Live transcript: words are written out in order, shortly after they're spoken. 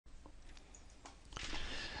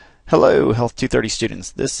Hello, Health 230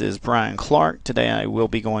 students. This is Brian Clark. Today I will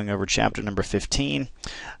be going over chapter number 15,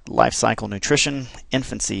 Life Cycle Nutrition,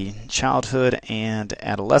 Infancy, Childhood, and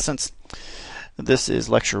Adolescence. This is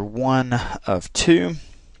lecture 1 of 2.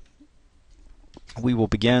 We will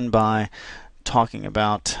begin by talking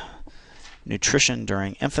about nutrition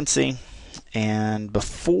during infancy. And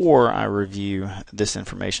before I review this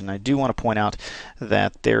information, I do want to point out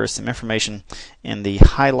that there is some information in the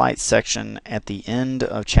highlights section at the end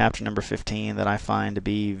of chapter number 15 that I find to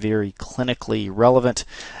be very clinically relevant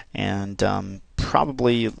and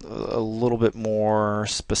probably a little bit more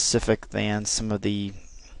specific than some of the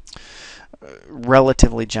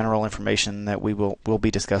relatively general information that we will be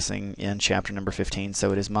discussing in chapter number 15.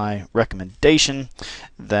 So it is my recommendation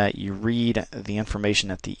that you read the information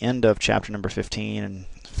at the end of chapter number 15 and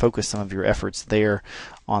focus some of your efforts there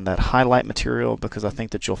on that highlight material, because I think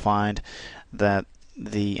that you'll find that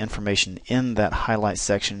the information in that highlight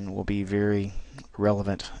section will be very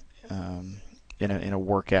relevant in a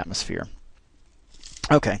work atmosphere.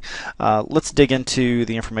 Okay, let's dig into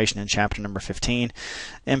the information in chapter number 15.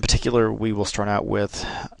 In particular, we will start out with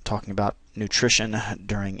talking about nutrition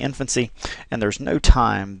during infancy, and there's no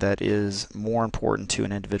time that is more important to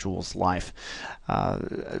an individual's life.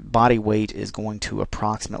 Body weight is going to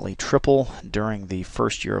approximately triple during the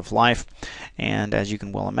first year of life, and as you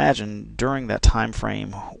can well imagine, during that time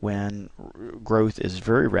frame when growth is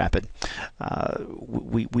very rapid,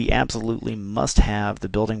 we absolutely must have the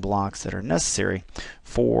building blocks that are necessary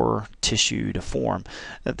for tissue to form.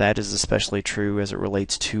 That is especially true as it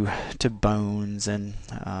relates to bones and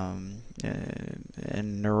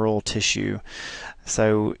neural tissue.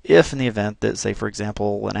 So if in the event that, say for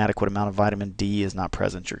example, an adequate amount of vitamin D is not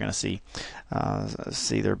present, you're going to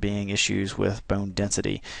see there being issues with bone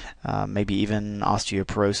density, maybe even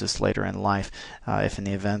osteoporosis later in life. If in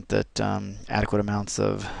the event that adequate amounts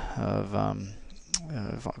of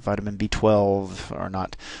vitamin B12 are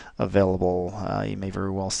not available, you may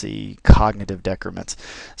very well see cognitive decrements.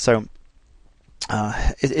 So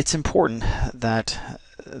it's important that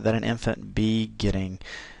an infant be getting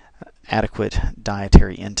adequate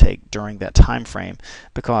dietary intake during that time frame,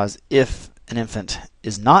 because if an infant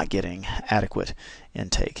is not getting adequate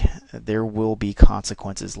intake, there will be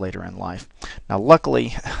consequences later in life. Now,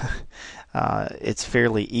 luckily, it's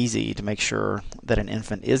fairly easy to make sure that an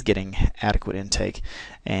infant is getting adequate intake,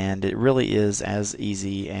 and it really is as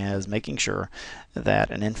easy as making sure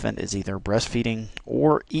that an infant is either breastfeeding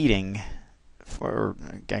or eating, or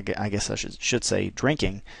I guess I should say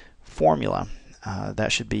drinking formula.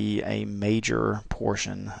 That should be a major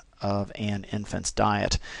portion of an infant's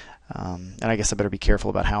diet. And I guess I better be careful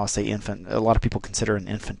about how I say infant. A lot of people consider an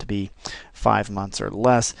infant to be 5 months or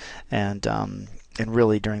less, and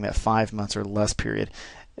really during that 5 months or less period,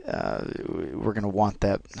 we're going to want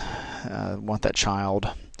that child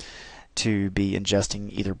to be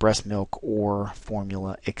ingesting either breast milk or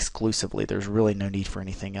formula exclusively. There's really no need for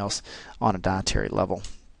anything else on a dietary level.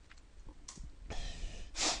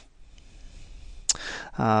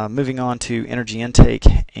 Moving on to energy intake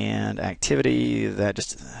and activity,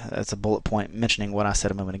 that's a bullet point mentioning what I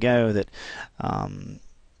said a moment ago, that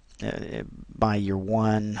by year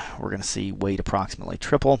 1 we're going to see weight approximately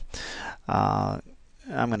triple.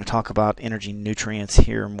 I'm going to talk about energy nutrients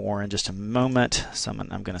here more in just a moment, so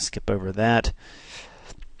I'm going to skip over that.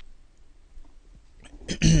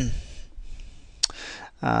 It's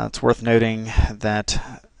worth noting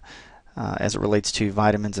that as it relates to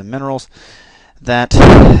vitamins and minerals, that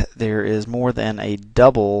there is more than a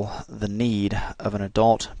double the need of an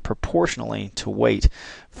adult proportionally to weight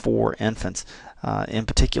for infants. In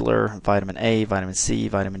particular, vitamin A, vitamin C,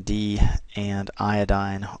 vitamin D, and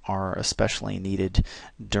iodine are especially needed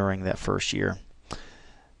during that first year.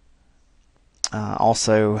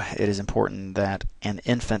 Also, it is important that an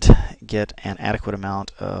infant get an adequate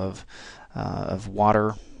amount of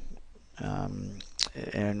water.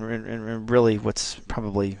 And really what's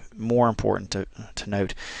probably more important to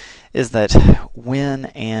note is that when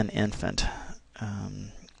an infant,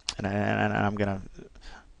 and I'm going to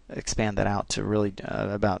expand that out to really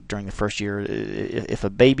about during the first year, if a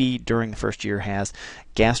baby during the first year has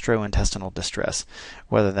gastrointestinal distress,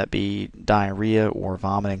 whether that be diarrhea or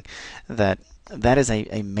vomiting, that is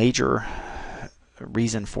a major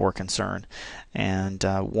reason for concern, and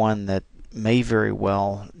one that may very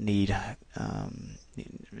well need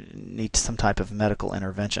some type of medical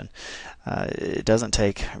intervention. It doesn't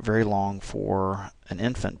take very long for an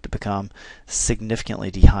infant to become significantly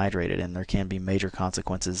dehydrated, and there can be major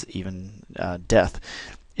consequences, even death,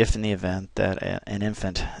 if in the event that an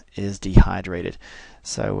infant is dehydrated.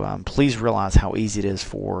 So please realize how easy it is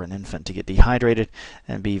for an infant to get dehydrated,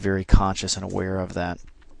 and be very conscious and aware of that.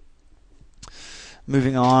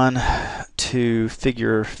 Moving on to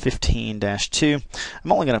figure 15-2.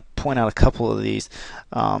 I'm only going to point out a couple of these.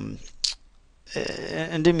 And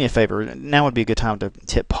do me a favor, now would be a good time to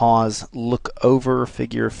hit pause, look over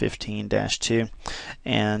figure 15-2,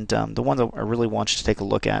 and the ones I really want you to take a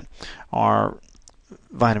look at are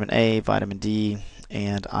vitamin A, vitamin D,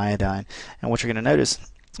 and iodine. And what you're going to notice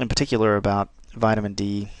in particular about vitamin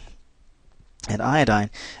D and iodine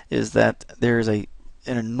is that there's an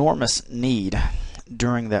enormous need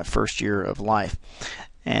during that first year of life,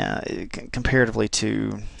 comparatively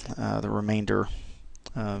to the remainder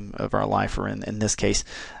of our life, or in this case,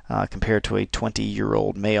 compared to a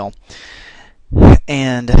 20-year-old male.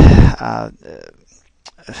 And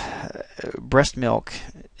breast milk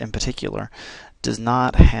in particular does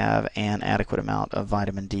not have an adequate amount of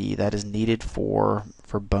vitamin D that is needed for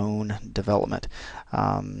bone development.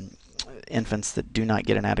 Infants that do not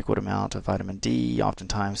get an adequate amount of vitamin D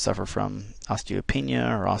oftentimes suffer from osteopenia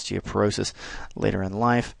or osteoporosis later in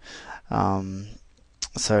life.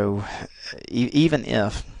 So even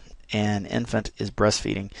if an infant is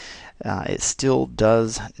breastfeeding, it still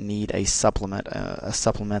does need a supplement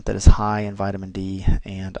that is high in vitamin D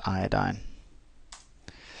and iodine.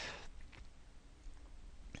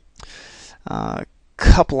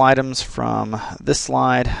 Couple items from this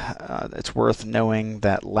slide. It's worth knowing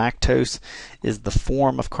that lactose is the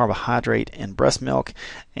form of carbohydrate in breast milk,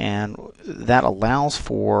 and that allows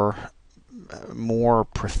for more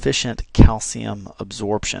proficient calcium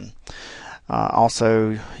absorption.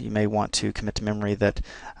 Also, you may want to commit to memory that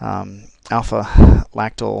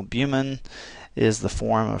alpha-lactalbumin is the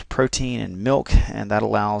form of protein in milk, and that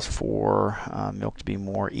allows for milk to be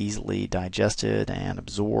more easily digested and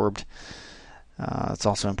absorbed. It's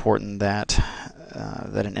also important that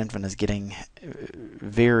an infant is getting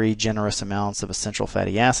very generous amounts of essential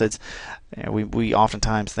fatty acids. We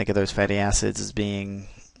oftentimes think of those fatty acids as being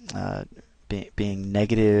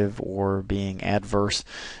negative or being adverse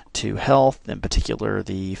to health, in particular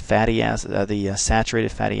the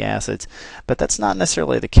saturated fatty acids, but that's not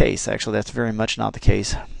necessarily the case. Actually, that's very much not the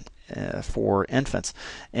case for infants.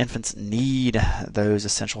 Infants need those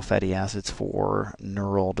essential fatty acids for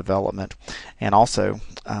neural development, and also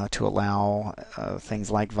to allow things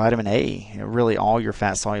like vitamin A, really all your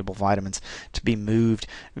fat-soluble vitamins, to be moved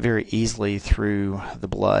very easily through the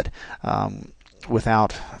blood.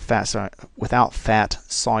 Without fat-soluble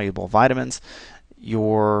vitamins,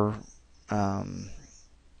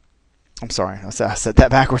 I'm sorry, I said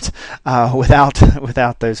that backwards.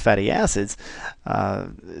 Without those fatty acids,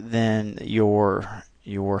 then your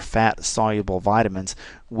fat-soluble vitamins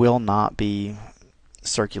will not be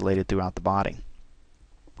circulated throughout the body.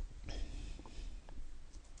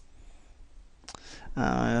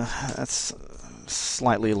 That's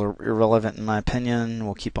slightly irrelevant in my opinion.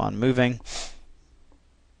 We'll keep on moving.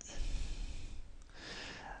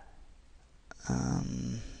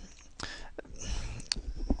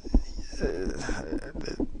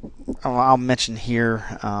 I'll mention here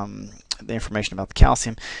the information about the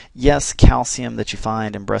calcium. Yes, calcium that you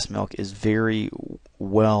find in breast milk is very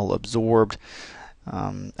well absorbed.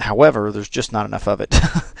 However, there's just not enough of it.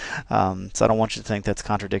 So I don't want you to think that's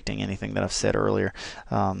contradicting anything that I've said earlier.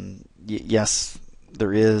 Yes,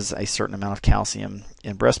 there is a certain amount of calcium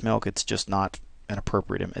in breast milk. It's just not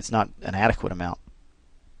it's not an adequate amount.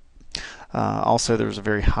 Also, there's a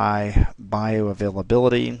very high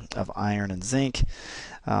bioavailability of iron and zinc.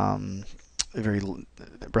 Breast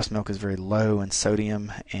milk is very low in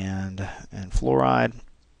sodium and fluoride,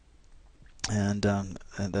 and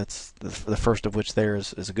that's the first of which there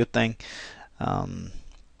is a good thing.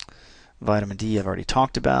 Vitamin D I've already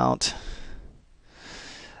talked about.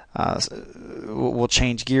 We'll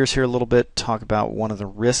change gears here a little bit, talk about one of the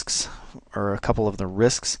risks, or a couple of the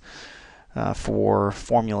risks for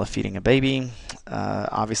formula feeding a baby.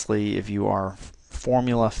 Obviously, if you are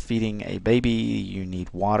formula feeding a baby, you need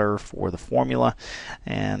water for the formula,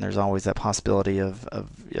 and there's always that possibility of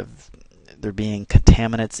there being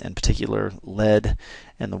contaminants, in particular lead,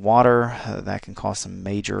 in the water. That can cause some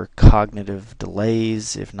major cognitive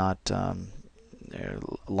delays, if not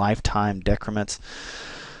lifetime decrements.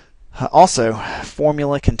 Also,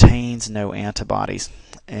 formula contains no antibodies,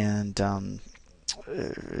 and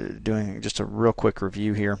doing just a real quick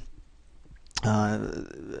review here.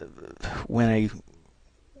 When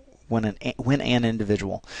when an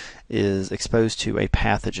individual is exposed to a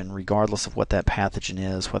pathogen, regardless of what that pathogen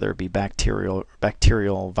is, whether it be bacterial,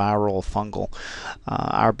 viral, fungal,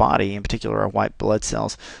 our body, in particular our white blood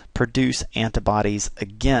cells, produce antibodies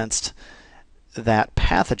against that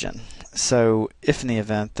pathogen. So if in the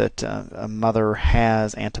event that a mother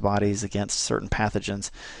has antibodies against certain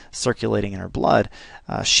pathogens circulating in her blood,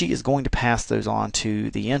 she is going to pass those on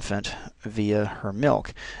to the infant via her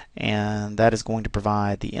milk, and that is going to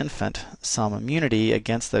provide the infant some immunity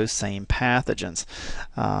against those same pathogens.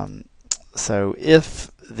 So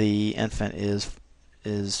if the infant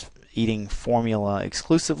is eating formula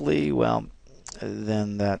exclusively, well,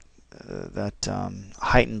 then that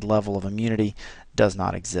heightened level of immunity does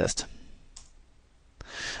not exist.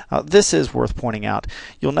 This is worth pointing out.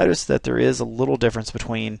 You'll notice that there is a little difference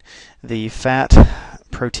between the fat,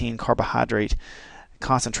 protein, carbohydrate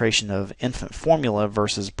concentration of infant formula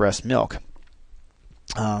versus breast milk.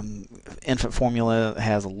 Infant formula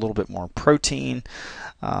has a little bit more protein,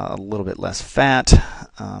 a little bit less fat.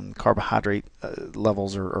 Carbohydrate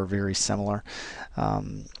levels are very similar,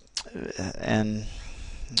 and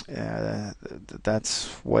that's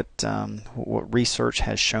what research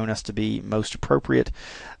has shown us to be most appropriate.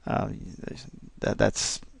 I've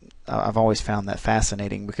always found that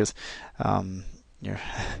fascinating, because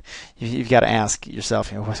you've got to ask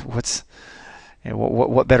yourself,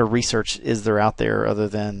 what better research is there out there other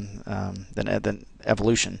than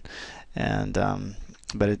evolution, and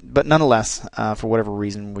but nonetheless, for whatever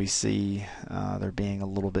reason, we see there being a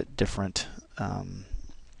little bit different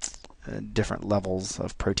levels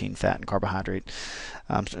of protein, fat, and carbohydrate.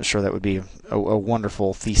 I'm sure that would be a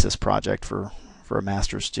wonderful thesis project for a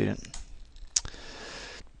master's student.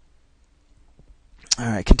 All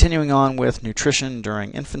right, continuing on with nutrition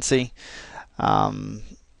during infancy.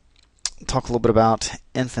 Talk a little bit about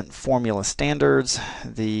infant formula standards.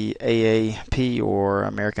 The AAP, or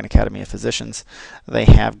American Academy of Physicians, they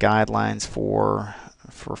have guidelines for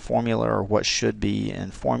formula, or what should be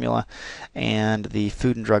in formula, and the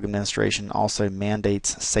Food and Drug Administration also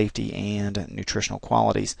mandates safety and nutritional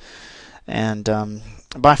qualities. And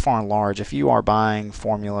by far and large, if you are buying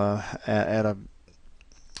formula at a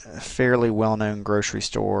fairly well-known grocery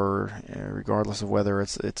store, regardless of whether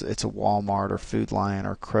it's a Walmart or Food Lion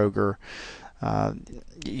or Kroger,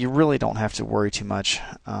 you really don't have to worry too much.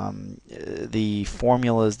 The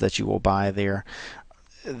formulas that you will buy there,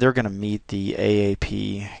 they're going to meet the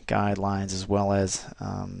AAP guidelines, as well as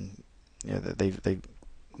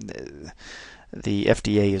the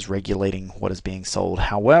FDA is regulating what is being sold.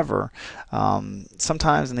 However,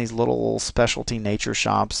 sometimes in these little specialty nature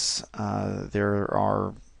shops, there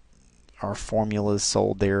are formulas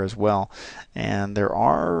sold there as well, and there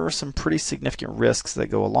are some pretty significant risks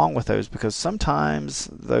that go along with those, because sometimes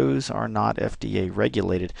those are not FDA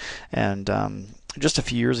regulated. And just a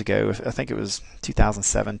few years ago, I think it was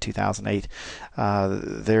 2007, 2008,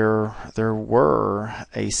 there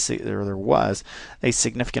was a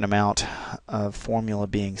significant amount of formula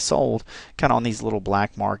being sold, kind of on these little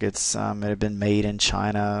black markets. It had been made in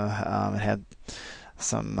China. It had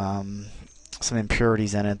some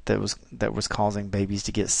impurities in it that was causing babies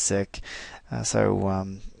to get sick.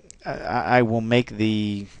 So I will make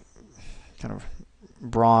the kind of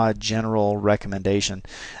broad general recommendation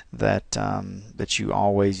that you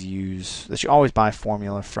always buy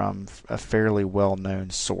formula from a fairly well-known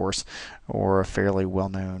source, or a fairly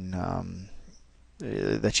well-known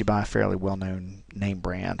that you buy a fairly well-known name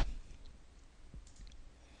brand.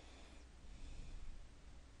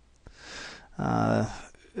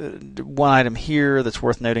 One item here that's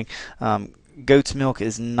worth noting: goat's milk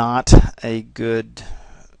is not a good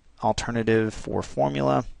alternative for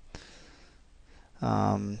formula.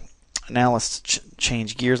 Now let's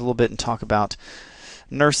change gears a little bit and talk about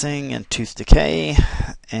nursing and tooth decay.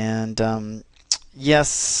 And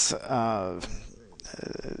yes,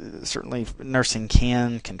 certainly nursing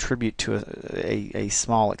can contribute to a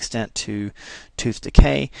small extent to tooth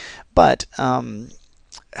decay, but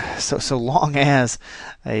so long as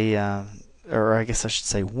or I guess I should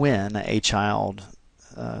say, when a child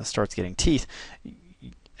starts getting teeth,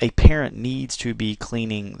 a parent needs to be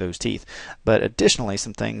cleaning those teeth. But additionally,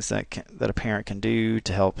 some things that a parent can do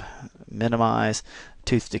to help minimize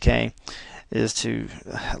tooth decay is to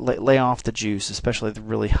lay off the juice, especially the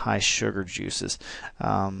really high sugar juices.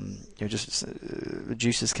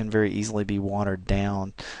 Juices can very easily be watered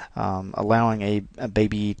down. Allowing a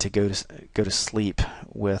baby to go to sleep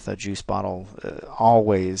with a juice bottle,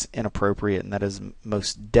 always inappropriate, and that is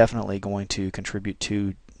most definitely going to contribute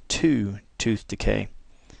to tooth decay.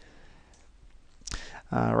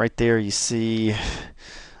 Right there you see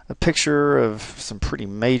a picture of some pretty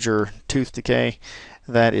major tooth decay.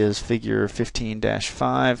 That is figure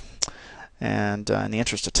 15-5. And in the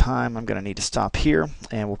interest of time, I'm going to need to stop here,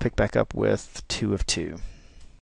 and we'll pick back up with 2 of 2.